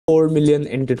1.4 million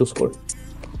N2 score.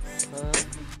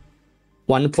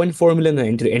 1.4 million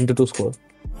N2 score.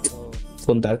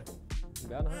 Kontar.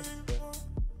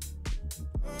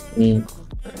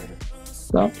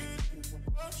 So.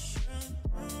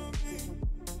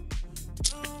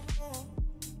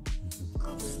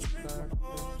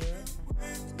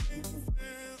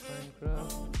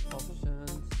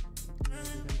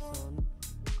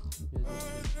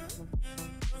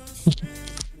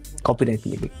 Copyright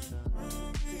maybe.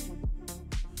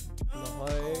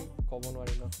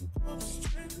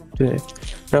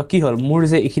 কি হল মোৰ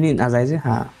যে এখিনি নাযায় যে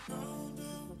হা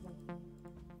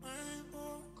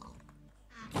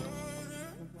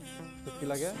কি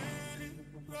লাগে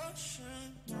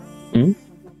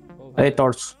এই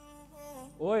টৰ্চ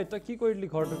ওই তো কি কৰিলি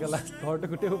ঘৰটো গলা ঘৰটো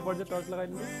গুটে ওপৰ যে টৰ্চ লগাই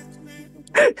দিলি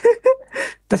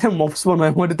তাতে মবস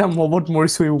বনাই মই এটা মবত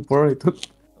মৰিছো ওপৰ এটো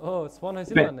ও স্পন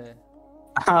হৈছিল মানে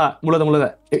হা মুলা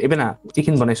এবে না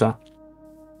এখিনি বনাইছো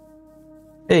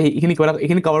এই এখিনি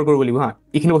কভাৰ কৰিব লাগিব হা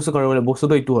এখিনি বস্তু কভাৰ কৰিব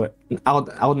বস্তুটো এইটো হয়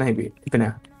আগত নাহিবি ইপেনে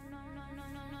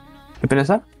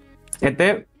সা এতে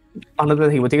আনতে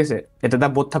থাকিব ঠিক আছে এটা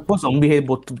বট থাকব জম্বি হে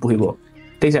বট বহিব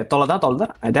ঠিক আছে তলদা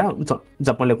এটা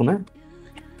জাপলে কোনে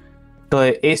তো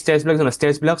এই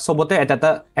স্টেজ ব্লক সবতে এটা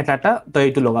তো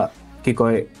এইটো লগা কি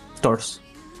কয় টর্চ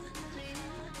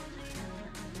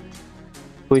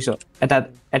বুইছো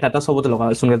এটা সবতে লগা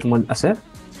সুন্দৰ তোমাৰ আছে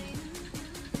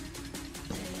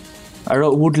আৰু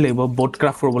উড লাগিব বট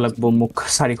ক্ৰাফট কৰিব লাগিব মুখ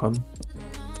চাৰিখন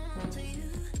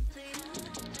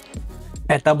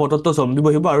এটা বটত তো জম্বি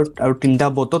বহিব আৰু তিনটা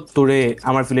বটত তোৰে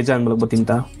আমাৰ ভিলেজাৰ আনিব লাগিব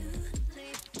তিনটা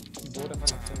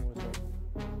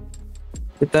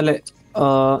তেতালে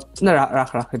না ৰাখ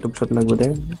সেইটো পিছত লাগিব দে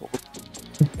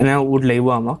এনে উড লাগিব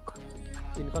আমাক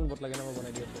তিনখন বট লাগে না মই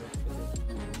বনাই দিও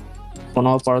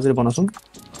বনাব পাৰো যদি বনাচোন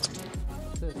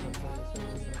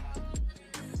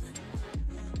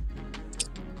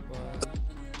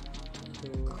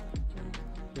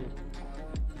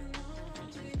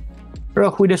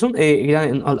শুই দেচোন এইকেইটা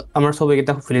আমাৰ চব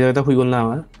এইকেইটা ভিলেজাৰকেইটা শুই গ'ল না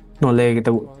আমাৰ নহ'লে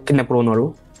এইকেইটা কিডনেপ কৰিব নোৱাৰো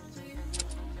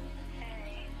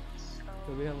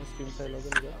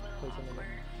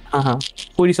হা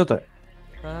শুই দিছ তই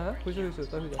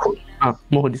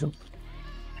মই সুধিছো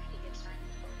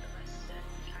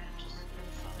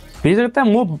ভিলেজাৰকেইটা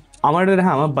মোক আমাৰ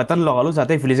আমাৰ বাটন লগালো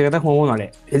যাতে ভিলেজাৰকেইটা সোমাব নোৱাৰে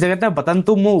ভিলেজাৰকেইটা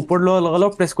বাটনটো মই ওপৰত লগালেও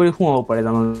প্ৰেছ কৰি সোমাব পাৰে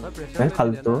জানো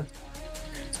খালটো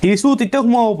দিছো তেতিয়া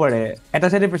সোমাব পাৰে এটা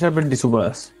চাইডে প্ৰেছাৰ প্লেট দিছো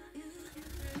বাছ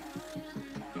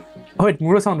হয়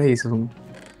মোৰো সাউন্ড আহিছে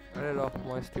আৰে ৰখ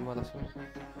মই ষ্টিমত আছো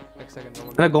এক সেকেন্ড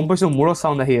মানে গম পাইছো মোৰো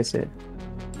সাউন্ড আহি আছে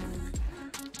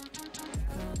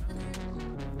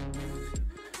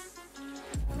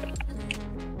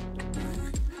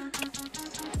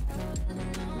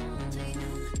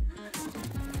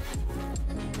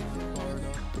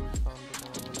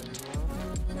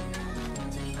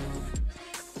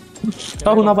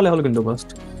তাও শুনা পালে হল কিন্তু ফাৰ্স্ট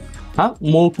হা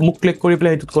মুখ ক্লিক কৰি প্লে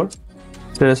হিট কৰ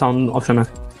তেৰে সাউন্ড অপশন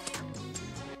আছে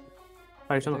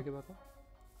পাইছ না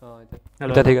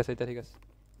এটা ঠিক আছে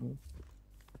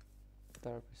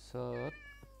তাৰ পিছত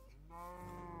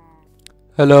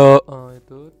হেল্ল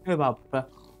এটো এ বাপা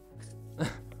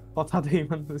কথা দেই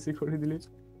ইমান বেছি কৰি দিলি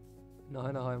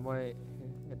নহয় মই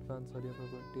এডভান্স অডিও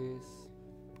প্ৰপাৰ্টিজ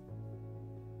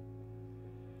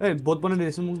এই বট বনাই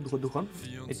দিছো মোক দুখন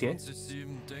এতিয়া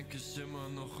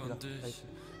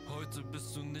Heute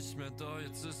bist du nicht mehr da,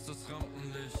 jetzt ist das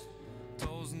Rampenlicht.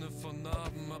 Tausende von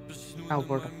Narben hab ich nur in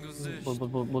meinem Gesicht.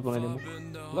 বট বনাই দিম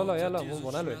লো ইয়ালা মই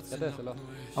বনালো এটা আছে লো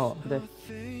দে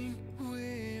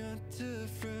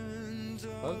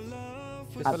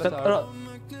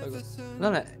না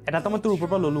এটা তো মই তোৰ ওপৰৰ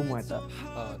পৰা ললো মই এটা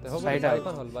চাইডা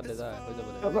আইকন হল বাদ দে যা হৈ যাব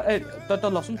এই তই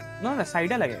লচোন না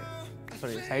চাইডা লাগে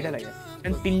সৰি চাইডা লাগে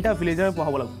এন্ড তিনটা ভিলেজাৰ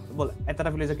পহাব লাগিব বল এটা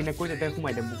ভিলেজাৰ কিনে কৈ তাতে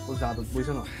সোমাই দে বুক যাদত বুইছ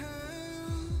না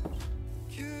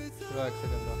এক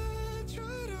সেকেন্ড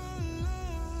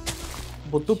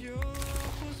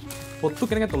বটু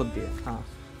কেনেকে তলত দিয়ে হা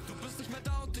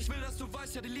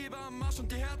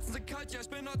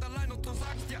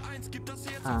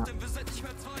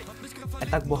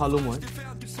এটাক বহালো মই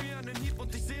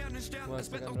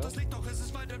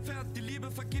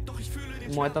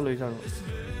এটা লৈ যাওঁ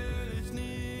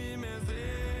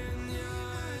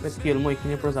স্কিল মই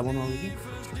এইখিনিৰ পৰা যাব নোৱাৰো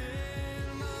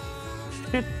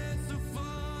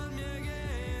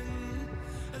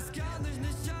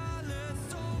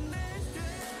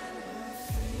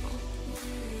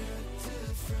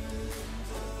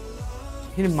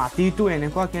কিন্তু মাটিটো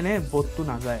এনেকুৱা কেনে বটটো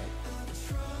নাযায়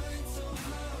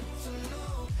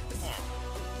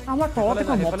আমাৰ তলত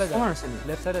এটা মপৰ আছে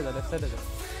লেফট সাইডে যা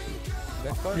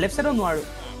লেফট সাইডে নোৱাৰো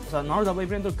নৰ যাব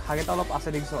ইপিনে তোৰ ঘাগেটা অলপ আছে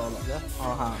দেখিছ অলপ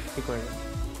হা ঠিক কৰি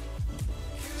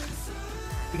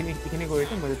এইখিনি কৰি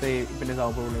মই যাতে ইপিনে যাব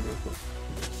পাৰোঁ বুলি কৈছোঁ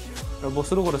আৰু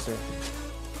বস্তুটো ক'ত আছে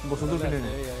বস্তুটো পিনে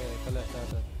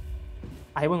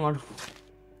আহিব নোৱাৰোঁ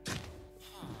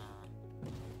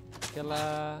কেলা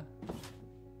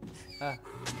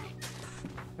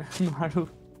নোৱাৰোঁ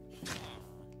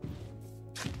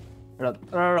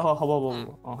হ'ব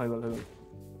হৈ গ'ল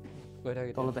গৈ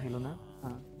থাকি তলত আহিলোঁ না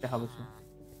দেখা পাইছোঁ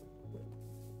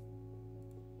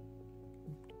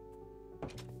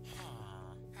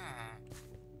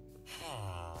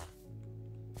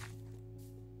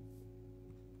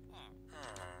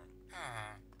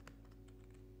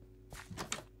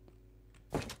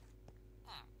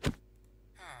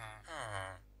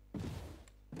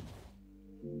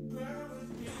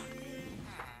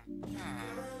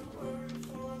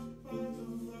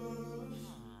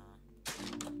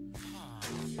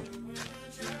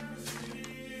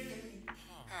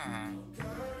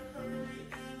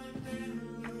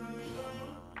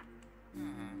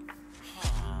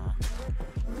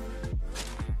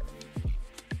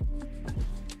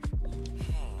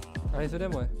আহিছোঁ দে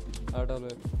মই আৰু এটা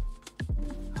লৈ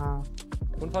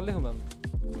কোনফালে সোমাম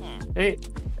এই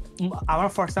আমাৰ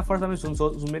ফাৰ্ষ্ট আমি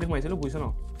জুমেদি সোমাইছিলোঁ বুজিছ ন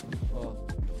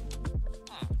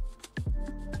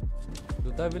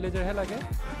দুটা ভিলেজাৰহে লাগে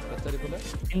ৰাস্তা দিবলৈ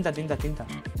তিনিটা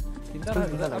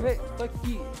আবে তই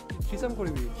কি থ্ৰিচাম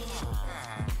কৰিবি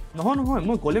নহয়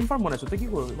মই গলেম ফাৰ্ম বনাইছোঁ তই কি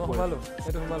কৰোঁ মই সোমালোঁ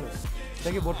সেইটো সোমালোঁ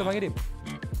এতিয়া কি বৰ্ডটো ভাঙি দিম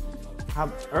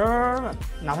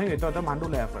নাভাঙিবি তই মানুহটো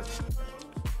ওলাই আহ ফাৰ্ষ্ট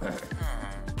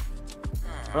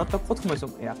আৰু তই ক'ত সোমাইছ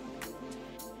ইয়াক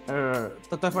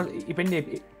তই ফাৰ্ষ্ট ইপেন দিয়ে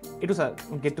এইটো চা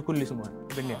গেটটো খুলি দিছোঁ মই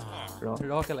ইপেন দিয়া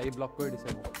ৰ কেলা ই ব্লক কৰি দিছে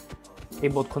এই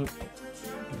বৰ্ডখন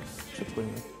চেক কৰিম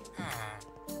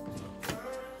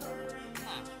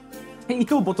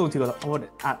ইটো বৰ্ডটো উঠি গ'ল হ'ব দে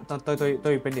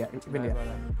তই ইপেন দিয়া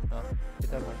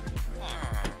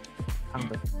ভাঙ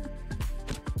তই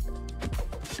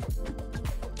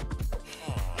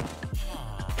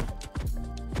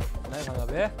নাই ভাঙা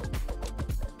বে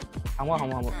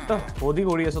তই সদি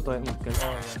কৰি আছ তই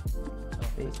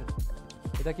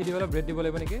এতিয়া কি দিব লাগিব ব্ৰেড দিব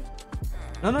লাগিব নেকি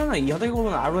নহয় ইহঁতে কি কৰিব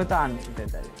না আৰু এটা আন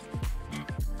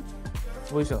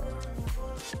বুজিছ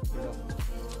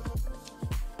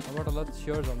আমাৰ তলত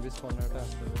চিয়ৰ জম্বি স্পনাৰ এটা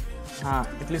আছে হা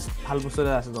এটলিষ্ট ভাল বস্তু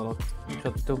এটা আছে তলত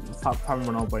পিছততো ফাৰ্ম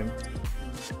বনাব পাৰিম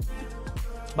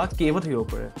বা কেভত থাকিব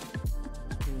পাৰে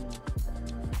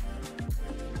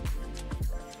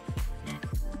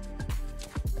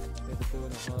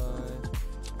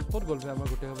ক'ত গ'ল আমাৰ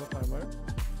গোটেই হ'ব ফাৰ্মাৰ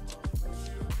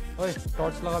ঐ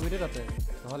টৰ্চ লগাবি দে তাতে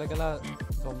নহ'লে কেলা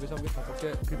জম্বি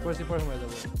ফটককৈ ক্ৰিপাৰ চিপাৰ সোমাই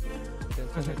যাব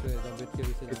টেনশ্যন সেইটোৱে জম্বিতকৈ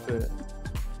বেছি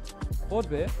ক'ত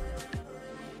বে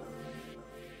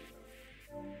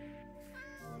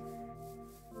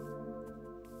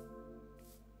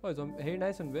ঐ হেৰি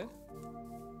নাইচোন বে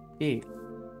এই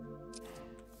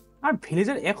আৰু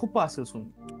ভিলেজৰ এক সোপা আছিলচোন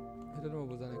সেইটোতো মই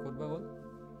বুজা নাই ক'ত বা গ'ল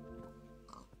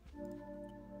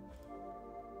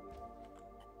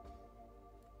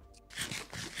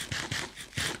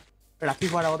ৰাতি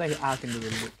হোৱাৰ আগতে কিন্তু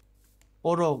জলদি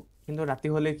কিন্তু ৰাতি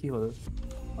হ'লে কি হ'ল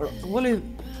গ'লে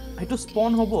সেইটো স্পন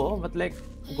হ'ব বাট লাইক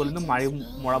গ'লেতো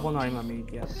মৰাব নোৱাৰিম আমি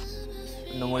এতিয়া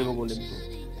নমৰিব গ'লেতো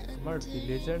আমাৰ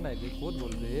ভিলেজাৰ নাই ক'ত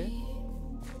গ'ল বে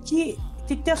কি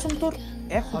তেতিয়াচোন তোৰ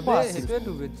এক সোপা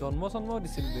সেইটোৱেতো বে জন্ম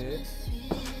দিছিল বে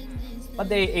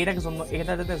বাদে এইটাকে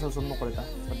এইকেইটা জন্ম কৰে তা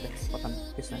কথা নাই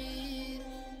কিছু নাই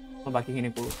মই বাকীখিনি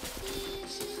কৰোঁ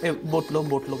এই বোট ল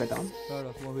এটা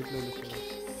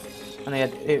মানে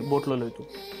ইয়াত এই বোট লৈ লৈতো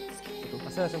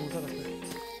আছে মোৰ তাত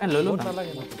আছে লৈ লো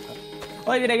নালাগে না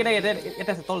ঐ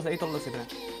এটা আছে তল আছে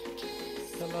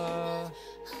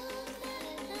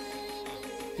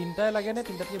তিনটাই লাগে নে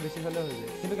তিনটাতকৈ বেছি হ'লে হৈ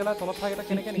যায় কিন্তু কেলা তলত থাকে এটা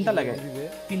কেনেকৈ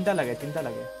তিনটা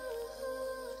লাগে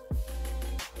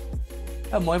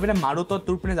মই পিনে মাৰো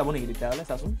তোৰ পিনে যাব নেকি তেতিয়াহ'লে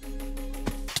চাচোন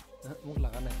মোক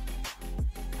লগা নাই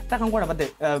এটা কাম কৰা বাদে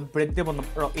ব্ৰেড দিয়ে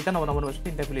এটা নবনাব নোৱাৰিছোঁ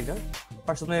তিনিটা খুলি যাওঁ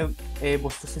ফাৰ্ষ্ট মই এই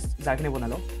বস্তু যাৰখিনি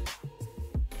বনালোঁ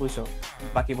বুজিছ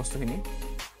বাকী বস্তুখিনি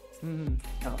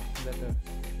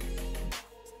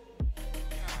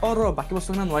বাকী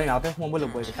বস্তুখিনি নোৱাৰিম আগতে সোমাব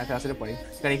লাগিব তাকে আছিলে পাৰিম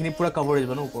কাৰণ এইখিনি পূৰা কভাৰ হৈ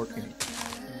যাব ন ওপৰতখিনি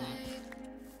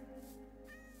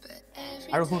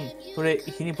আৰু শুন তোৰ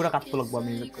এইখিনি পূৰা কাটিব লাগিব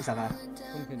আমি জেগা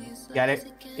ইয়াৰে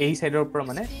এই চাইডৰ পৰা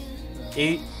মানে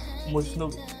এই মোৰ যোনটো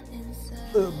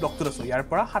ব্লকটোত আছোঁ ইয়াৰ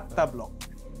পৰা 7টা ব্লক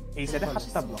এই চাইডে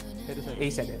 7টা ব্লক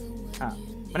এই চাইডে হা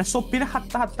মানে চব পিনে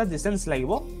 7টা ডিষ্টেঞ্চ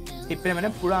লাগিব সেইপিনে মানে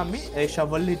পূৰা আমি এই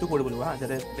শ্বভেল সেইটো কৰিব লাগিব হা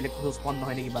যাতে বেলেগ কিছু স্পন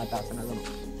নহয় নে কিবা এটা আছে নাজানো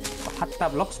 7টা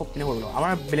ব্লক চব পিনে কৰিব লাগিব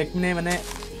আমাৰ বেলেগ পিনে মানে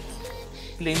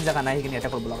প্লেইন জেগা নাই সেইখিনি এটা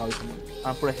কৰিব লগা হৈছে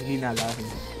আমাৰ পূৰা হিলি না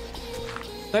জেগাখিনি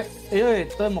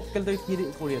তই মক্কেল তই কি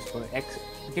কৰি আছ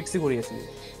এক্সি কৰি আছিলি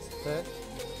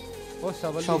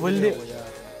সবল দি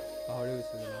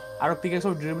আৰু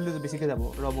পিকেক্সৰ ডিউৰেবিলিটি বেছিকে যাব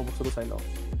মই বস্তুটো চাই লওঁ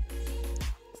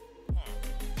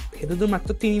সেইটোতো মাত্ৰ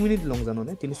 3 মিনিট লং জানো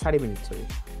নে 4 মিনিট সৰি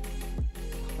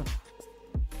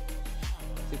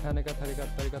सिखाने का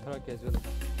तरीका थोड़ा कैजुअल है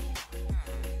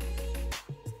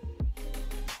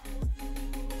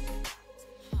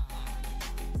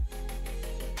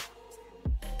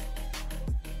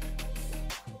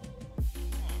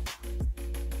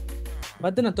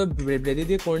বাদ দে না তই ব্ৰেডি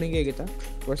দিয়ে কৰ নেকি এইকেইটা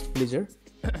ফাৰ্ষ্ট ভিলেজাৰ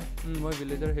মই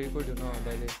ভিলেজাৰ হেৰি কৰি দিওঁ ন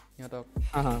ডাইৰেক্ট সিহঁতক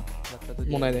হা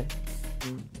মনাই দে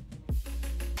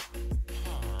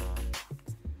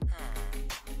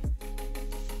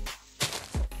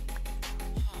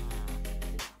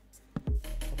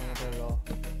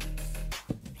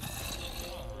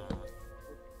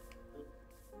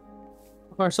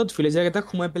ফাৰ্ষ্টত ভিলেজাৰ কেইটা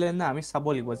সোমাই পেলাই না আমি চাব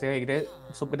লাগিব যে এইকেইটা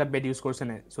চবকেইটা বেড ইউজ কৰিছে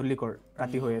নে জল্দি কৰ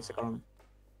ৰাতি হৈ আছে কাৰণ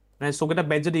মানে চবকেইটা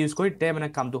বেড যদি ইউজ কৰি তে মানে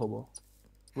কামটো হ'ব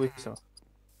বুজিছ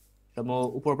তো মই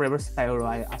ওপৰৰ পৰা এবাৰ চাই আৰু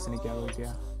আছে নেকি আৰু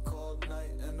এতিয়া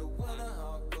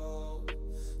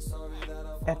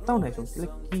এটাও নাই চোন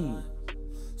কি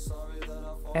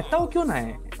এটাও কিয় নাই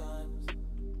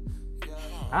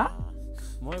হা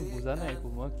মই বুজা নাই একো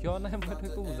মই কিয় নাই মই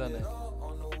একো বুজা নাই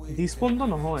ডিসপন্ড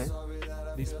নহয়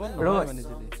ডিসপন্ড নহয় মানে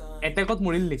যদি এটেকত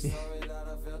মৰিল নেকি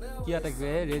কি এটেক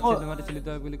ৰে ৰেড চেট মাটি চলি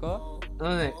তই বুলি ক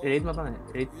নাই ৰেড মাতা নাই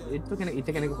ৰেডটো কেনে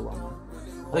ইতে কেনে হ'ব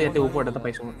তো ইয়াতে ওপৰত এটা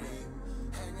পাইছো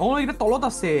মই এটা তলত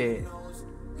আছে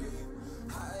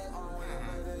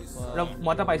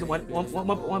মই এটা পাইছো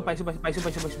মই পাইছো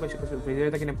ভিডিঅ'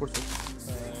 এটা কেনে পঢ়ছো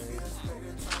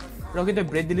ৰকি তই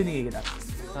ব্ৰেড দিলি নেকি এটা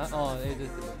এই যে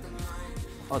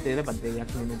তেৰে বাদ দে ইয়াক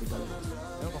নিনে দিব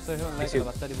কষ্ট হৈ নাই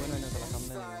বাচ্চা দিব নাই না কাম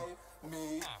নাই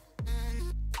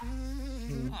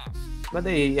বাদ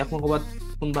দে ইয়াক মই ক'বাত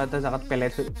কোনবা এটা জাগাত পেলাই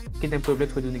থৈ কিডনেপ কৰিবলৈ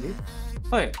থৈ দিওঁ নেকি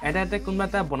হয় এটা কোনবা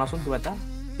এটা বনাচোন কিবা এটা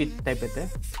পিট টাইপ এটা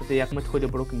তেতিয়া ইয়াক মই থৈ দিব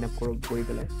পাৰোঁ কিডনেপ কৰি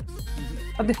পেলাই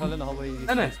হ'লে নহ'ব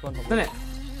নাই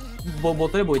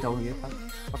বতৰে বহি থাকোঁ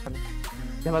কথা নাই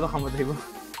দেৱাটো খামত আহিব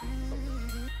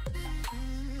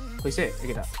হৈছে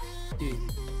এইকেইটা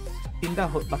তিনিটা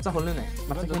বাচ্চা হ'লনে নাই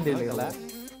বাচ্চা কিমান দেৰি লাগিলে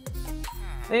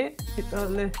এই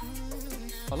তেতিয়াহ'লে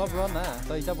অলপ ৰ না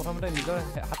তই এতিয়া প্ৰথমতে নিজৰ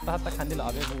সাতটা খান্দি ল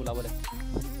আগে ওলাব দে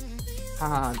হা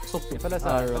চব এফালে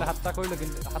সাতটা কৰিলোঁ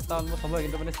কিন্তু সাতটা অলমষ্ট হ'ব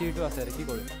কিন্তু মানে চিৰিটো আছে কি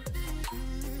কৰিম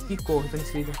কি কওঁ সেইখিনি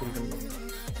চিৰিটো কৰিব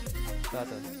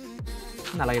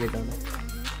নালাগে তেতিয়াহ'লে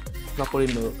কিবা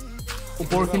কৰিম বাৰু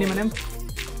ওপৰখিনি মানে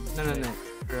নাই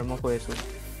মই কৈ আছোঁ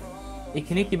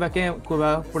এইখিনি কিবাকে কিবা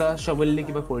পুৰা চবলি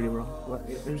কিবা কৰি দিব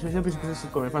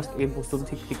ফাৰ্ষ্ট এই বস্তুটো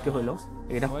ঠিককৈ হৈ লওক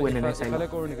এইকেইটা শুৱে নাই চাই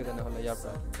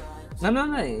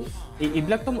নাই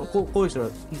এইবিলাকতো কৈছোঁ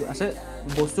আছে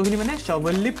বস্তুখিনি মানে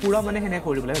চবলি পুৰা মানে সেনেকৈ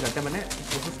কৰি দিব লাগে যাতে মানে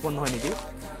বস্তু স্পন নহয় নেকি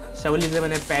চবলি যে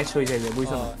মানে পেচ হৈ যায় যে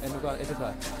বুজিছ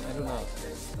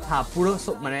হা পুৰা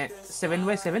মানে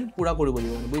 7x7 পুৰা কৰিব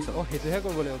লাগিব মানে বুজিছ সেইটোহে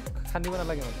কৰিব লাগিব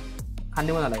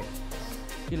খান্দিব নালাগে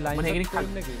কি লাইন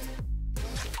কৰিম নেকি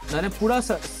মানে পুৰা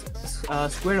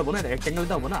স্কুৱেৰ হ'ব না ৰেক্টেংগল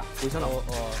এটা হ'ব না বুজিছ ন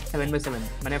 7x7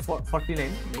 মানে 49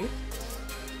 নেকি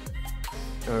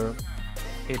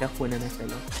এটা শুৱে নাই চাই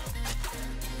লওঁ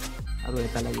আৰু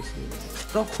এটা লাগিছিল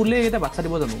তই খুলে এইকেইটা বাচ্চা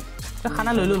দিব জানো তই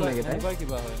খানা লৈ ল'লো এইকেইটা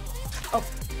কিবা হয়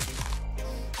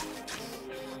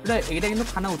এইকেইটা কিন্তু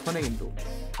খানা উঠোৱা নাই কিন্তু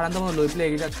খানাটো মই লৈ পেলাই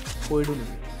এইকেইটা কৰি দিওঁ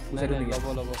নেকি বুজাই দিওঁ নেকি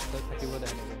থাকিব দে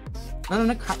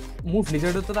নাই মোৰ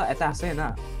ফ্লিজাৰটোতো এটা আছে না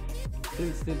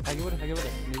থাকিব দে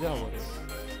নিজে হ'ব দে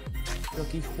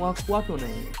কি খোৱা কিয়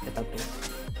নাই এটাতো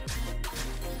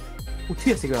উঠি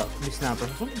আছে কিবা বিচনাৰ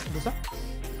পৰা বুজা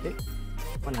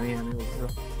নামি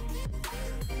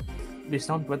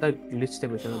বিচনাখন কিবা এটা গ্লিচ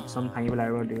টাইপ হৈছে বিচনাখন ভাঙি পেলাই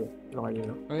আৰু লগাই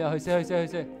দিলোঁ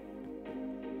হৈছে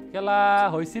কেলা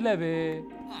হৈছিলে বে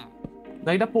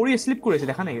এইকেইটা পৰি শ্লিপ কৰি আছে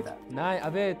দেখা নাই এইকেইটা নাই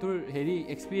আবে তোৰ হেৰি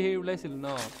এক্সপি হেৰি ওলাইছিল ন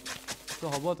তো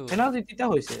হ'বতো এনে তেতিয়া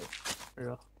হৈছে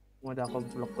মই আকৌ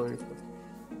ব্লক কৰি দিছোঁ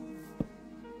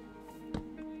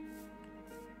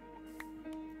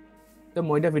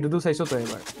মই এতিয়া ভিডিঅ'টো চাইছোঁ তই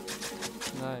এবাৰ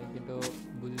নাই কিন্তু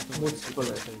বুজিছোঁ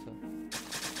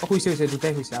হৈছে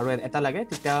দুটাই হৈছে আৰু এটা লাগে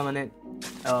তেতিয়া মানে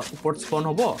ওপৰত স্পন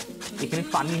হ'ব এইখিনিত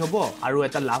পানী হ'ব আৰু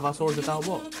এটা লাভা চ'ৰ্চ এটা হ'ব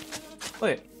ঐ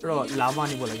লাভা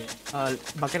আনিব লাগে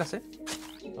বাকেট আছে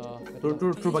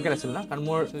তোৰ বাকেট আছিল না কাৰণ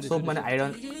মোৰ চব মানে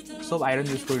আইৰণ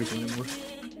ইউজ কৰি দিছোঁ মোৰ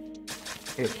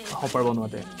এই হপাৰ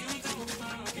বনোৱাতে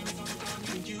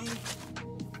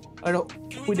আৰু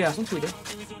শুই দে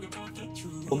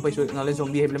গম পাইছোঁ নহ'লে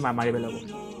জম্বি আহি পেলাই মাৰি পেলাব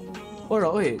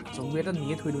জম্বি এটা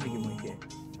নিয়ে থৈ দিওঁ নেকি মই এতিয়া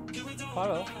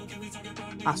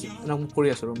আছোঁ মই কৰি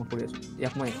আছোঁ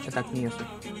ইয়াক মই এটা কিনি আছোঁ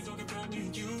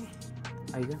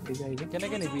আইজা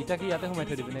কেনেকে নিবি ইটা কি ইয়াতে সোমাই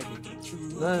থৈ দিবি নেকি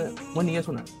মই নিয়ে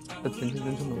আছো না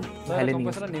টেনশন ভাইলে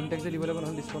কম্পাছটা নেম টেগ দিব লাগিব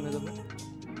নহলে ডিসকাউন্ট হৈ যাব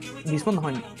ডিসকাউন্ট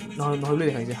নহয় বুলি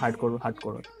দেখাইছে হাৰ্ড কৰ তো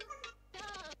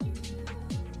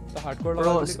হাৰ্ড কৰ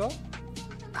লগা বুলি ক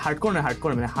হাৰ্ড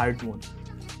কৰ মানে হাৰ্ড মোড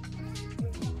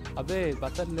আবে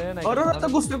বাচ্চা লে নাই অৰ তা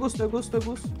গুস্তে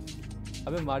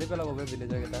আবে মাৰি পেলাব বে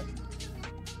ভিলেজাৰ কেটা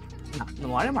না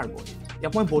নোৱাৰে মাৰব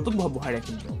ইয়াক মই বটত বহাই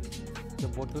ৰাখিম তো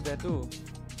বটটো দেটো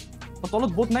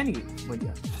তলত বট নাই নেকি মই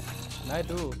দিয়া নাই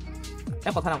তো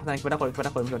কথা নাই কিবা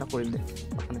কৰিম দে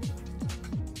কথা নাই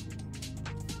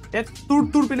এক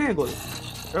তুৰ পিনে গ'ল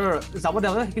যাব দে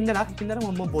সেইখিনি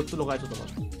মই বটটো লগাইছো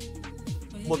তলত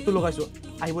বটটো লগাইছো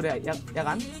আহিব দে ইয়াক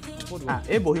আন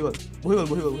এই বহি গ'ল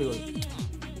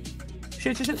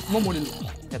shit মই মৰিলো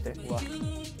ইয়াতে ৱাহ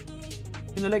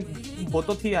কিন্তু লাইক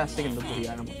বটত সি আছে কিন্তু বহি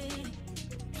আৰামত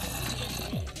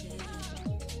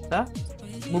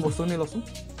মোৰ বস্তুখিনি লচোন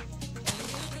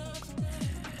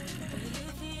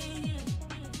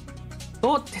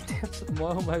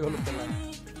মই সোমাই গ'লো পেলাই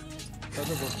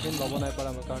তইতো বস্তু ল'ব নাই পাৰা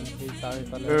মই কাৰণ সেই তাৰ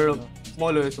ইফালে মই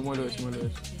লৈ আছো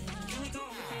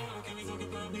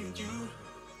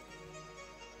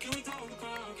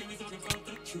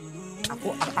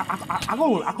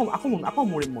আকৌ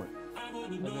মৰিম মই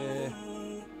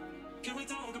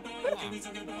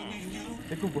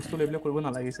একো বস্তু লৈ পেলাই কৰিব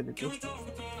নালাগিছিল এইটো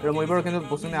আৰু মই বাৰু কিন্তু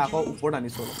বস্তুখিনি আকৌ ওপৰত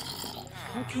আনিছো অলপ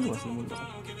কিনো আছিল মোৰ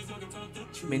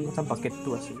মেইন কথা বাকেটটো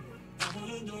আছিল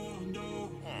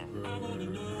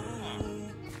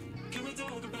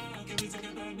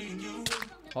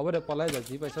হ'ব দে পলাই যা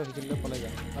যি পাইছ সেইখিনিলে পলাই যা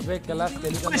আবে কেলা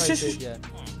স্কেলিটন হৈছে এতিয়া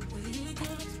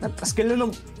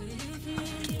স্কেলিটন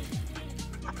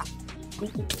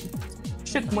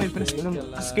shit মই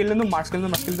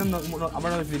স্কেলিটন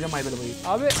আমাৰ ভিডিও মাৰি পেলাব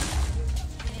আবে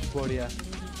বঢ়িয়া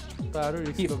তই আৰু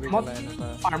ৰিস্ক লবি কেলা এনেকা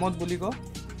ফাৰ্মত বুলি ক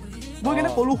মই কেনে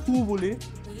কলো হু বুলি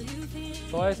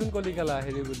তইচোন কলি কেলা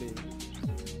হেৰি বুলি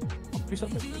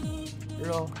পিছত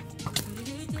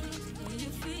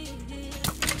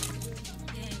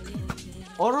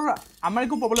আমাৰ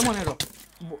একো প্ৰব্লেম হোৱা নাই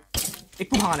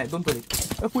একো ভাঙা নাই ডোন্ট ৱৰি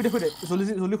শুই দে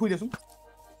জলদি শুই দেচোন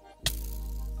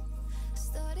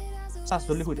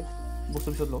জলদি শুই দে বস্তু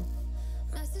পিছত লওঁ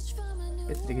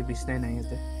এতিয়ালৈকে বিচনাই নাই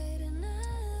ইয়াতে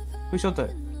পিছত তই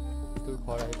তোৰ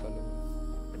ঘৰ আহি পালো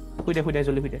শুই দে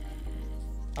জলদি শুই দে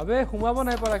আবে সোমাব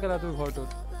নাই পাৰা কেলা তোৰ ঘৰটোত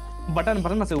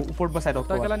বাটন আছে ওপৰত বা চাইডত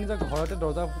তই কেলা নিজৰ ঘৰতে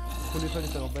দৰ্জা খুলি থৈ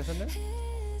দিছ গম পাইছনে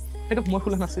সেইটো মই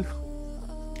খোলা নাছিলো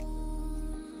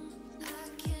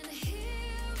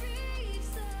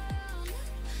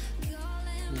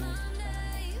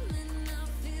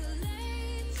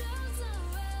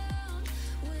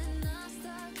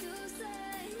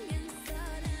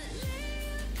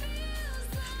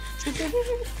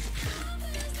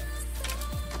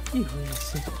কি হৈ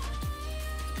আছে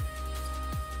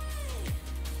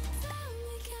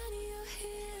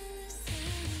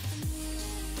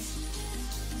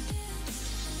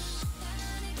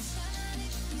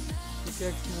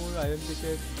টিকেট মোৰ আইৰন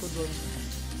টিকেট ক'ত গ'ল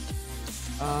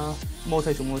মই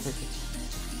উঠাইছো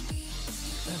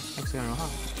এক ছেকেণ্ড হা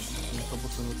চব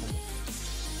বস্তু উঠাই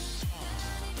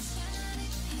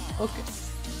অ'কে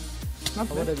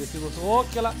হ'ব দে বেছি বস্তু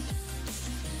কেলা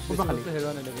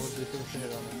হেৰুৱা নাই দে বহুত বেছি বস্তু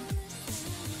হেৰুৱা নাই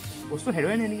বস্তু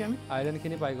হেৰুৱাই নাই নেকি আমি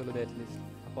আইৰনখিনি পাই গ'লো দে এটলিষ্ট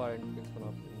আকৌ আইৰন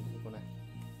বনাব নাই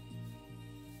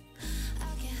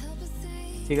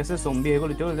ঠিক আছে জম্বি হৈ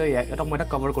গ'ল এতিয়া এটা মই এটা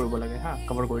কভাৰ কৰিব লাগে হা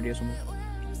কভাৰ কৰি দি আছো মই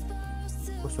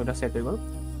বস্তু এটা ছেট হৈ গ'ল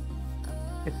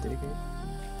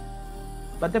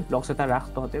বাদে ব্লকছ এটা ৰাখ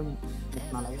তহঁতে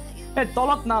নালাগে এই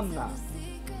তলত নাম না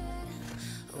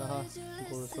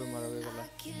গৰু চৰ মাৰবে গ'লা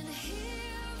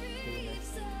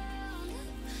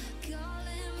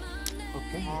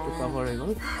অ'কে এইটো কভাৰ হৈ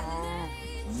গ'ল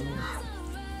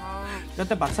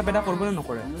যাতে বাচ্চা পেদা কৰিব নে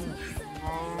নকৰে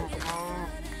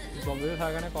জম্বিটো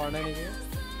থকাৰ কাৰণে কৰা নাই নেকি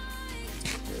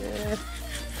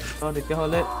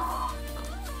তেতিয়াহ'লে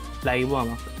লাগিব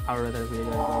আমাক আৰু এটা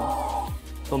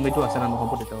জম্বিটো আছে না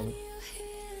নহ'ব তেতিয়াহ'লে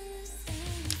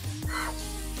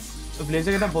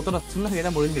ব্লেজাৰ কেইটা বটত আছিল না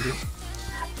সেইকেইটা মৰিল নেকি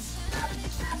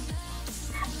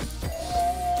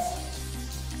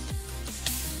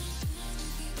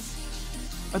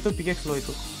তোৰ পিকেক্স লৈ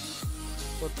এইটো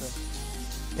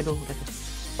এইটো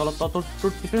তলত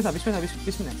তোৰ পিছপিনে চা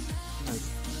পিছপিনে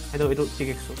এইটো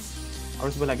পিকেক্সটো আৰু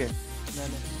কিবা লাগে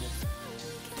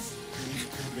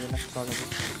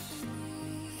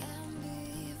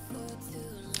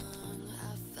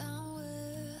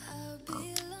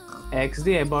XD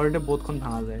এবাৰতে বহুতখন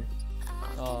ভাঙা যায়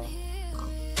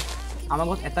আমাৰ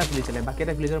ঘৰত এটা ভিলিজ আছিলে বাকী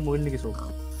এটা ভিলিজৰ মৰিল নেকি চব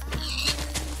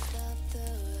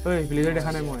ঐ ভিলিজৰ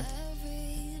দেখা নাই মই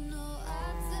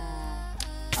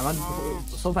আমাৰ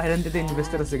সব আইডেন্টিটি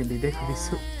ইনভেষ্টাৰ আছে কিন্তু দেখ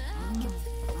দিছো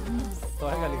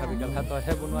তই গালি খাবি গালা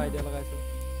তইহে বনোৱা আইডিয়া লগাইছ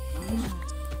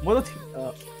মই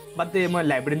বাট মই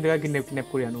লাইব্ৰেৰী দেখা কিডনেপ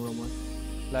কৰি আনো মই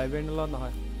লাইব্ৰেৰী নলত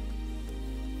নহয়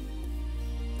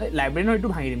লাইব্ৰেৰী এইটো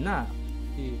ভাঙি দিম না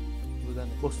কি বুজা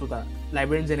নাই বস্তুটা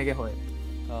লাইব্ৰেৰী যেনেকৈ হয়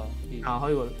কি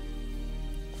হৈ গ'ল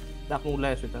তাক মই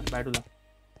ওলাই আছোঁ এতিয়া বাহিৰত ওলা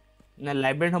নে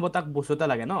লাইব্ৰেৰী হ'ব তাক বস্তু এটা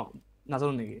লাগে ন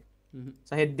নাজানো নেকি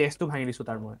সেই ডেস্কটো ভাঙি দিছোঁ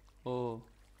তাৰ মই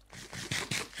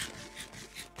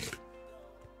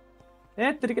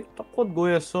তেনেকৈ ক'ত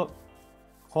গৈ আছ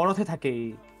ঘৰতহে থাকে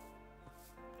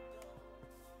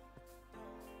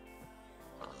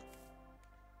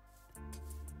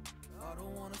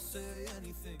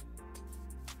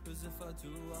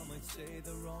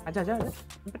আচ্ছা আচ্ছা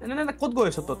ক'ত গৈ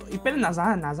আছ তই ইপিনে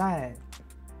নাযায়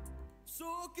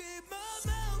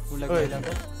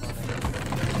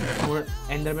মোৰ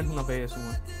এণ্ডাৰমেণ্ট শুনা পাই আছো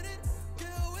মই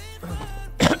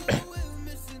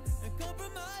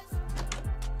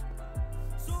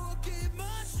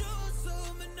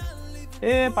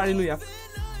পাৰিলো ইয়াক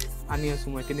আনি আছো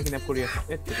মই কেনে কিডনেপ কৰি আছো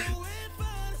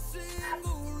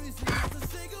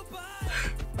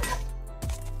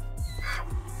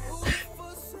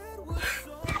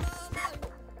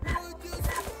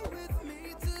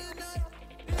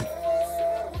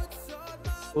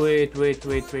wait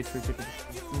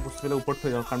বস্তুবিলাক ওপৰত থৈ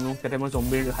যাওঁ কাৰণ মোক তাতে মই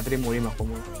জম্বিৰ হাতেৰে মৰিম আকৌ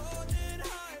মই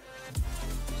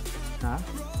হা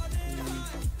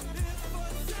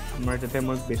আমাৰ তাতে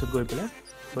মই বেছত গৈ পেলাই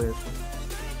থৈ আছো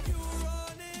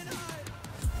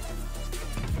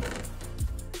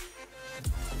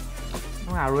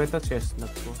মই আৰু এটা চেষ্ট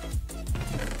লাগিব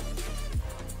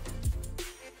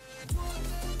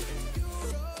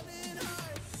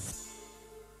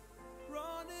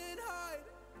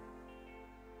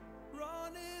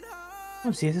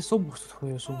সব বস্তু থৈ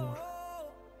আছো মোৰ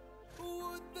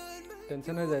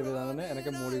টেনচন হৈ যায় জানানে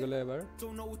এনেকে মৰি গ'লে এবাৰ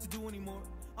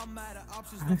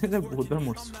বহুতবাৰ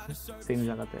মৰছো চেম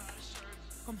জাগাতে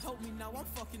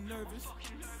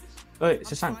ঐ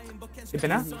শশাংক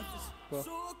ইপিনে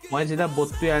মই যেতিয়া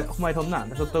বটটো সোমাই থ'ম না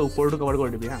তাৰপিছত তই ওপৰটো কভাৰ কৰি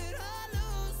দিবি হা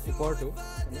ওপৰটো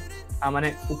মানে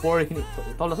ওপৰ এইখিনি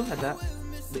তল আছো এটা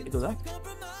এইটো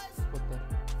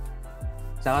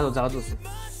জাগাটো আছো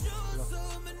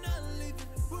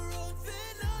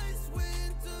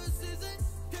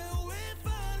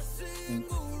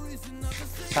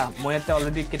মই ইয়াতে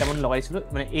অলৰেডি কেইটামান লগাইছিলো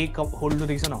মানে এই হোলটো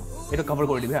দেখিছ ন এইটো কভাৰ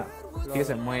কৰি দিবি হা ঠিক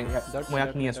আছে মই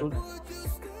ইয়াক নি আছো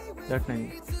ডাৰ্ট নাই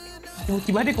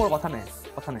কিবা এটি কৰ কথা নাই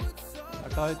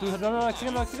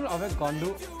গণ্ডু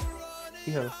কি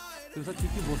হ'ল তাৰপিছত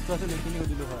কি বস্তু আছে সেইখিনি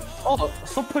সুধিলো হয়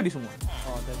চব থৈ দিছো মই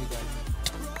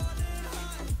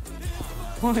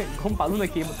গম পালো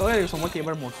নেকি তই মই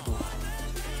কেইবাৰ মৰছো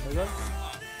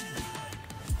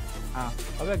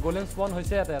গ'লেন স্পন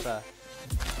হৈছে এটা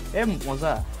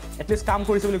মজা এটলিষ্ট কাম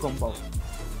কৰিছে বুলি গম পাওঁ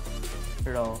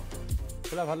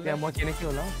পুৰা ভাল মই কেনেকৈ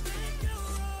ওলাওঁ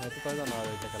সেইটো কয় জানো আৰু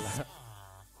এতিয়া খেলা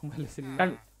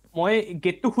কাৰণ মই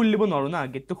গেটটো খুলি দিব নোৱাৰো না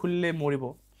গেটটো খুলিলে মৰিব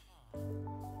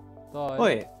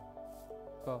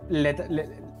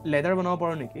লেডাৰ বনাব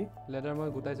পাৰো নেকি লেডাৰ মই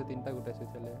গোটাইছো 3টা গোটাইছো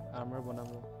তেলে আৰ্মাৰ বনাম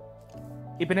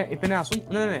ইপিনে আছো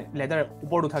নাই লেডাৰ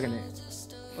ওপৰত উঠা কেনে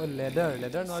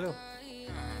লেডাৰ নোৱাৰো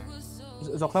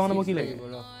জখলা বনাব কি লাগে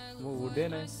মোৰ উডে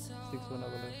নাই ষ্টিক্স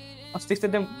বনাবলৈ ষ্টিক্স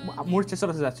তেন্তে মোৰ চেষ্টত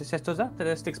আছে চেষ্ট যা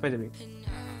তেন্তে ষ্টিক্স পাই যাবি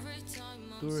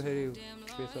তোৰ হেৰি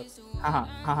পেছত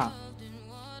হা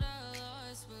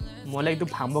মই এইটো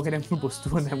ভাম্ব কেনে মোৰ বস্তু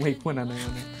বনাই মই একো বনা নাই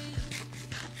মানে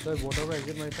তই বটৰ পৰা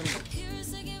এক্সিট মাৰিছ নেকি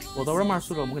বটৰ পৰা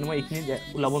মাৰছো ৰ কিন্তু মই এইখিনি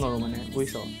ওলাব নোৱাৰো মানে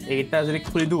বুজিছ এইকেইটা যদি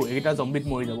খুলি দিওঁ এইকেইটা জম্বিত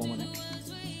মৰি যাব মানে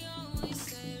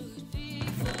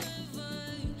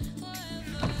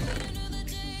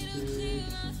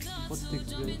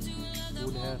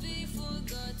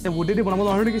বুদ্ধি দি বনাব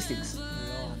নোৱাৰো নেকি ষ্টিক্স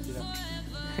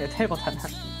এটাই কথা না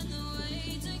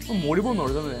মই মৰিব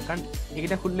নোৱাৰো জানো কাৰণ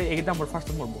এইকেইটা খুলিলে এইকেইটা মোৰ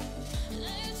ফাৰ্ষ্টত মৰিব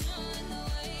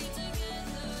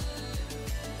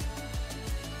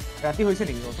ৰাতি হৈছে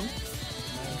নেকি কচোন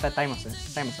টাইম আছে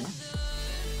না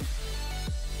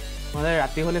মানে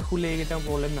ৰাতি হ'লে খুলে এইকেইটা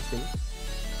প্ৰব্লেম নাছিল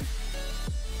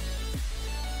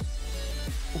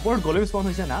ওপৰত গ'লে স্পন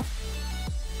হৈছে না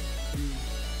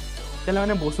তেতিয়াহ'লে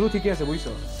মানে বস্তুটো ঠিকে আছে বুজিছ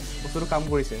বস্তুটো কাম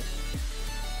কৰিছে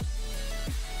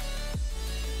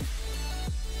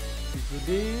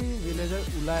যদি ভিলেজাৰ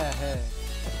ওলাই আহে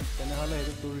তেনেহ'লে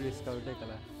সেইটো তোৰ ৰিস্ক আৰু দে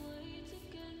খেলা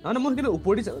নহয় মই কিন্তু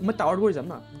ওপৰেদি মই টাৱাৰ কৰি যাম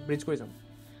না ব্ৰিজ কৰি যাম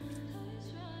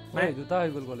মানে জোতা হৈ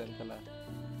গ'ল গ'লেন খেলা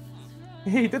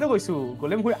সেইটোতো কৈছো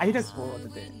গ'লেম ঘূৰি আহি থাকিব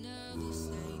তাতে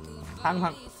ভাং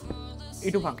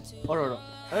এইটো ভাং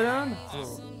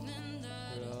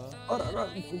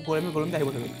গ'লেম আহিব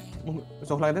চাগে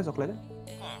জখ লাগে দে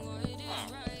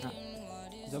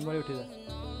জম মাৰি উঠি যা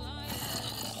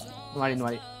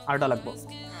নোৱাৰি আৰু এটা লাগব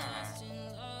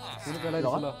তুমি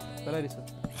পেলাই দিছো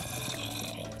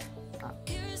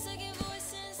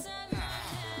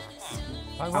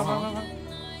ভাগ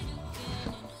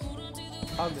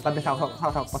তাতে খাওঁ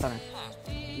কথা নাই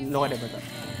লগাই দে বেটা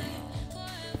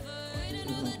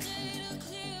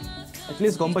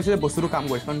এটলিষ্ট গম পাইছো যে বস্তুটো কাম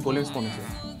কৰিছে কাৰণ গলিম স্পন হৈছে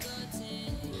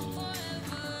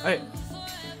এই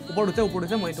ওপৰত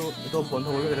উঠে মই এইটো বন্ধ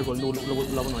কৰিলোঁ যাতে গলিটো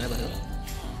ওলাব নোৱাৰে বাহিৰত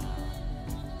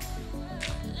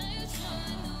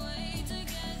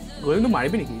গলিমটো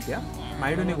মাৰিবি নেকি এতিয়া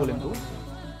মাৰি দিওঁ নি গলিমটো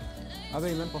আবে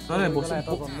ইমান কষ্ট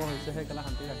এটা জন্ম হৈছে সেই কেলা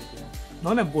শান্তি ৰাখিছে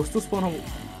নহয় বস্তু স্পন হ'ব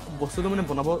বস্তুটো মানে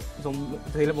বনাব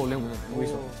ধৰিলে প্ৰব্লেম হ'ব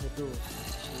বুজিছ সেইটো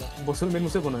বস্তুটো মেইন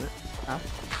বস্তুৱে বনায় হা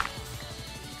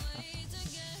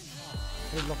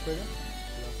এই ব্লক কৰি দে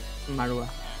মাৰোৱা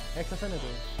এক্স আছে নে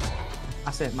তোৰ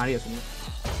আছে মাৰি আছো মই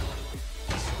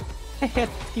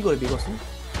কি কৰিবি কচোন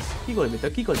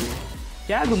তই কি কৰিবি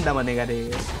কিয়া গুণ্ডা মানেগা ৰে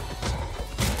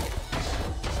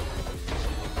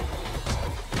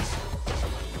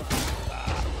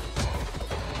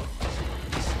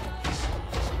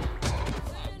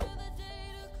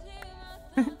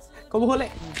ক'ব হ'লে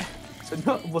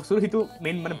বস্তুটো সেইটো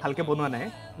মেইন মানে ভালকে বনোৱা নাই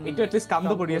এইটো এটলিষ্ট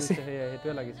কামটো কৰি আছে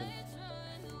সেইটোৱে লাগিছিল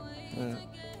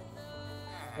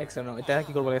এতিয়া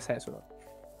কি কৰিব লাগে চাই আছো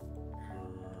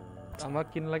আমাক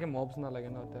কি নালাগে মবছ নালাগে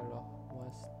ন এতিয়া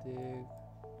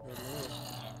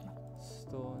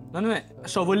নহয়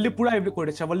শ্বভল্লি পুৰা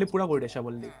কৰি দে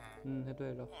শ্বভল্লি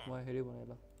সেইটোৱে মই হেৰি বনাই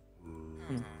লওঁ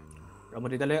মই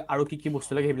তেতিয়াহ'লে আৰু কি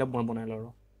বস্তু লাগে সেইবিলাক বনাই লওঁ আৰু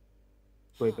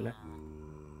কৰি পেলাই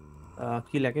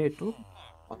কি লাগে এইটো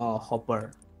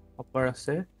হপাৰ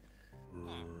আছে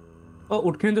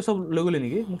উঠখিনিতো চব লৈ গ'লি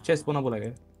নেকি মোক চেষ্ট বনাব লাগে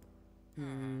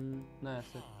নাই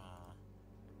আছে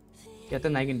ইয়াতে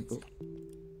নাই কিন্তু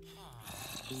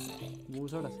মোৰ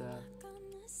ওচৰত আছে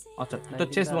আচ্ছা তো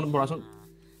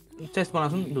চেষ্ট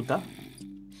বনাচোন দুটা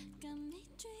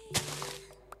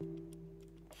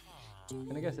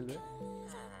কেনেকৈ আছিল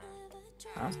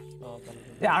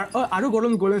আৰু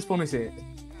গৰম স্পন হৈছে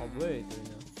হ'বই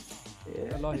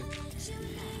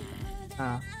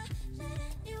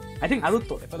I think আৰু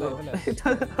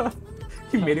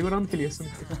কি মেৰি গৰাউণ্ড খেলি আছো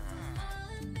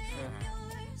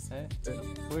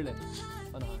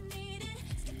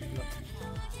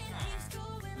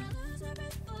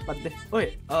ঐ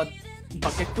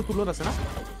বাকেটটো তুলত আছে না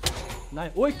নাই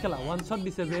ঐ খেলা ওৱান শ্বট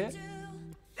দিছে বে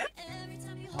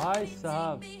হাই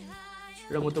সাহাব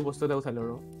মইতো বস্তু এটা উঠালো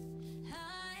আৰু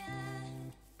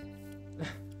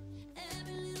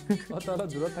তই অলপ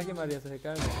দূৰত থাকি মাৰি আছে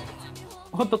সেইকাৰণে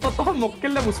তই মোক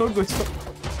কেলে ওচৰত গৈছ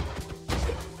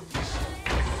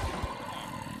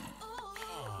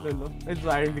লৈ ল এইটো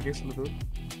আইৰণ দেখিছিলো তোৰ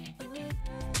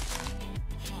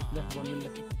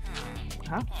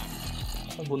হা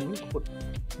বন্ধু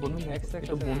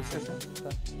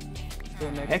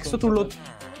এক্সটো তোৰ লগত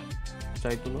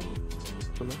চাই তোলো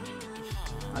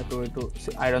আৰু তোৰ এইটো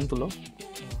আইৰণ তোলো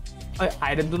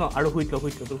আইৰণটো ন আৰু হুইট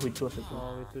তোৰ হুইটটো আছে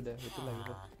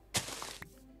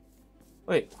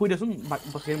ঐ শুই দেচোন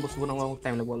বাকী বস্তু বনাব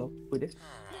টাইম লাগিব অলপ শুই দে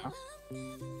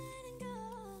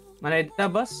মানে এতিয়া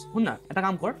বাছ শুন না এটা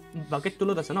কাম কৰ বাকেট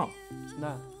তোলত আছে ন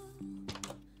না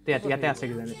ইয়াতে আছে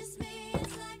কিজানি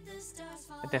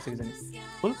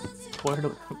ফুল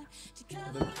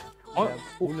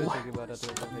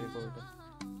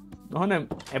নহয় নাই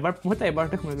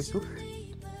এবাৰতে সোমাই গৈছো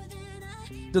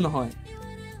এইটো নহয়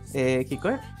কি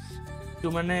কয়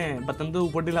তোৰ মানে বাটনটো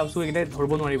ওপৰত দি ভাবছো এইকেইটাই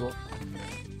ধৰিব নোৱাৰিব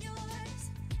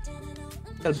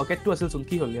বাকেটটো আছিল চোন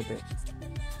কি হ'ল ইয়াতে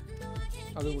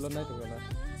আৰু বুলত নাই তোৰ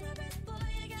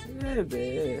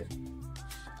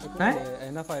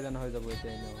এনা ফাইদা নহয় যাব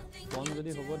এতিয়া মন যদি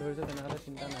হ'ব ধৰিছে তেনেহ'লে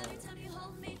চিন্তা নাই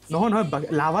নহয়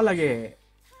লাভা লাগে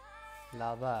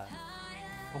লাভা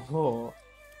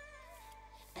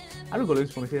আৰু গ'লে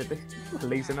শুনিছে ইয়াতে ভাল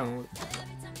লাগিছে না মোৰ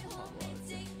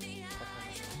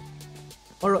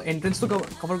আৰু এন্ট্ৰেন্সটো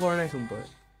কভাৰ কৰা নাই চোন তই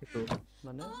এইটো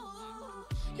মানে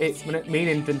মানে মেইন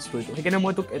এন্ট্ৰেন্সটো এইটো সেইকাৰণে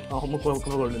মই তোক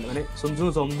কভাৰ কৰি দিলোঁ মানে যোনটো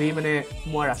জম্বি মানে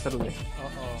মই ৰাস্তাটো যে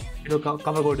এইটো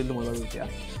কভাৰ কৰি দিলোঁ মই বাৰু এতিয়া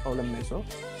প্ৰব্লেম নাই চ'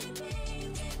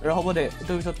 আৰু হ'ব দে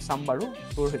এইটোৰ পিছত চাম বাৰু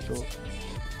তোৰ সেইটো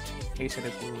এই চাইডে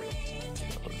কৰোঁ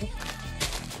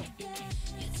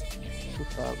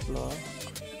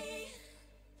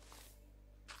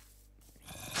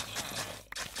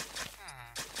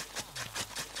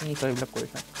তই এইবিলাক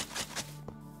কৰিছা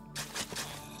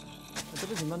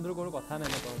এইটোতো যিমান দূৰ কৰোঁ কথা নাই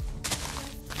নকওঁ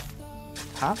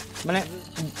হা মানে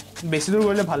বেছি দূৰ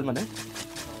কৰিলে ভাল মানে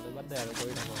বাদ দে আৰু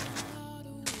কৰি থাকোঁ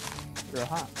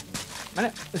ৰহা মানে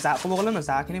যা ক'ব গ'লে না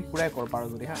যাখিনি পুৰাই কৰ পাৰ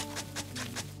যদি হা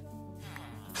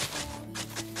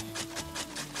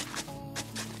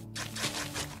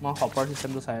মই হপাৰ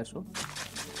চিষ্টেমটো চাই আছো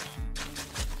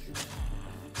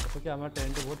কি আমাৰ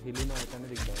ট্ৰেইনটো বহুত হিলি নহয় কাৰণে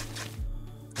দিগদাৰ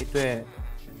এইটোৱে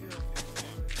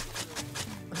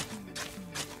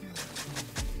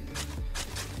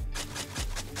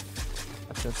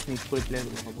আচ্ছা স্নিক কৰি প্লে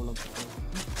হ'ব লাগিব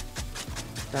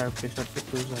তাৰপিছত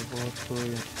এইটো যাব তোৰ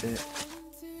ইয়াতে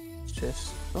চেষ্ট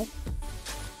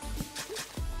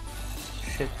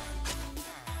shit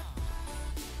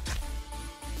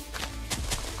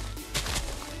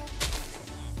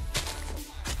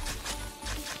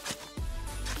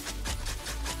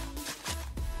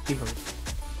কি হ'ল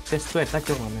চেষ্টটো এটা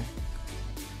কিয় মানে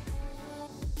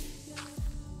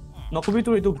নকবি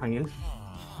তোৰ এইটো ভাঙিল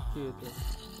কি এইটো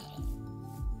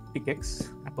পিকেক্স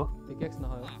আকৌ পিকেক্স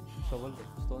নহয় shovel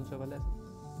stone shovel আছে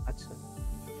আচ্ছা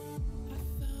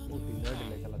ও ডিনাৰ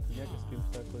দিলে খেলা ধুনীয়াকৈ স্ক্ৰীন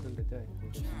ষ্টাৰ্ট কৰিছিল তেতিয়া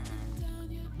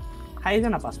খাই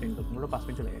জানা 5 মিনিটত মোৰতো 5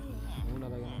 মিনিট লাগে মোৰ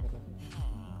নালাগে না খেলা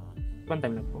কিমান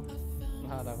টাইম লাগিব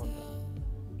আধা ঘণ্টা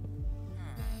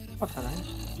কথা নাই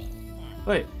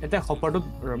ঐ এতিয়া হপাৰটো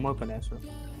মই পেলাই আছো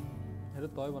সেইটো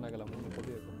তই বনাই গেলা মোৰ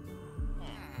নকবি একো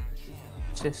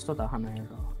চেষ্টত অহা নাই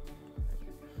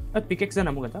আৰু পিকেক্স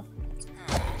জানা মোক এটা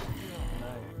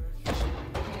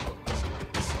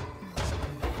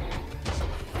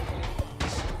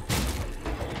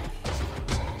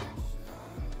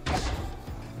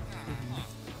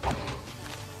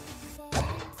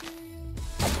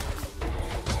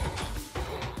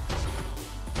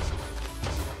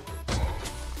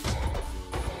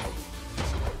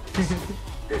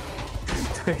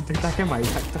তাকে মাৰি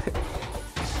থাকতে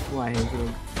মই আহিছোঁ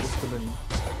বস্তু লৈ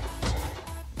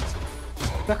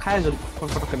তই খাই যদি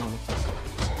ফটককৈ নহ'লে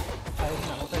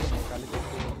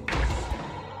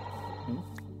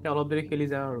অলপ দেৰি খেলি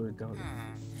যা আৰু এতিয়া হ'লে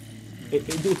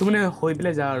এইটো মানে হৈ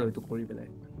পেলাই যা আৰু এইটো কৰি পেলাই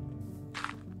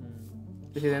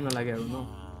বেছি টাইম নালাগে আৰু ন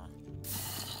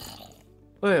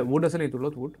ঐ উড আছে নেকি তোৰ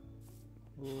লগত উড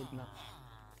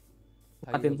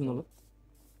কাটি আনিছোঁ নলত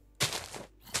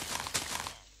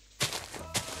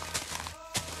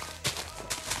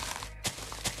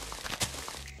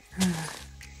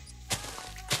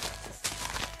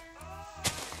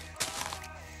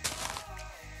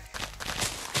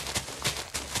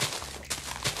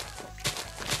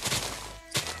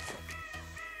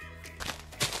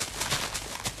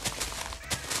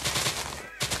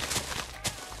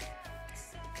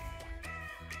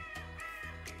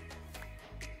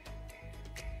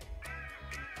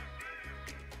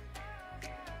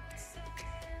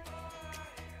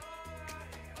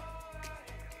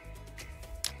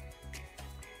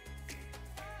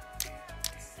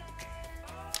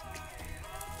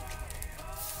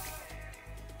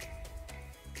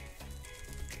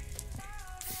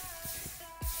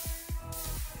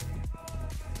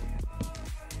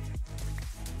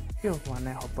কিয় হোৱা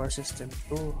নাই হপাৰ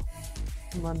চিষ্টেমটো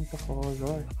ইমানটো সহজ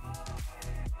হয়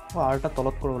আৰু এটা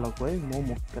তলত কৰিব লাগিব এই মোৰ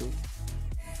মুক্কেল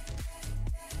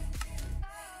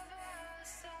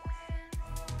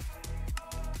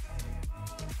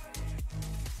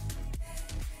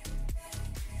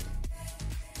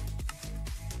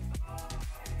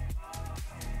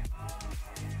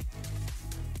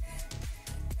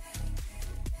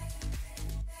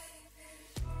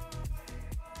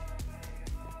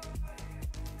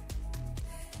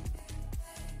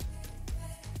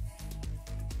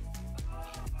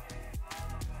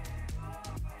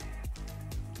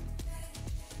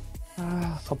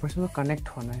অপাৰেশ্যনটো কানেক্ট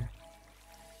হোৱা নাই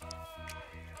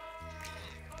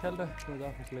খেল দে তোৰ যা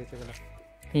ফুচ লাগিছে গেলা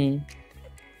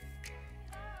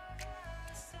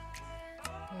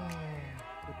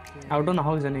আউটটো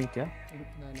নাহক জানে এতিয়া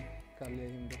নাই নাই কালি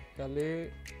আহিম দে কালি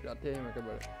ৰাতি আহিম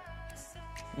একেবাৰে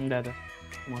দে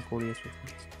মই কৰি আছোঁ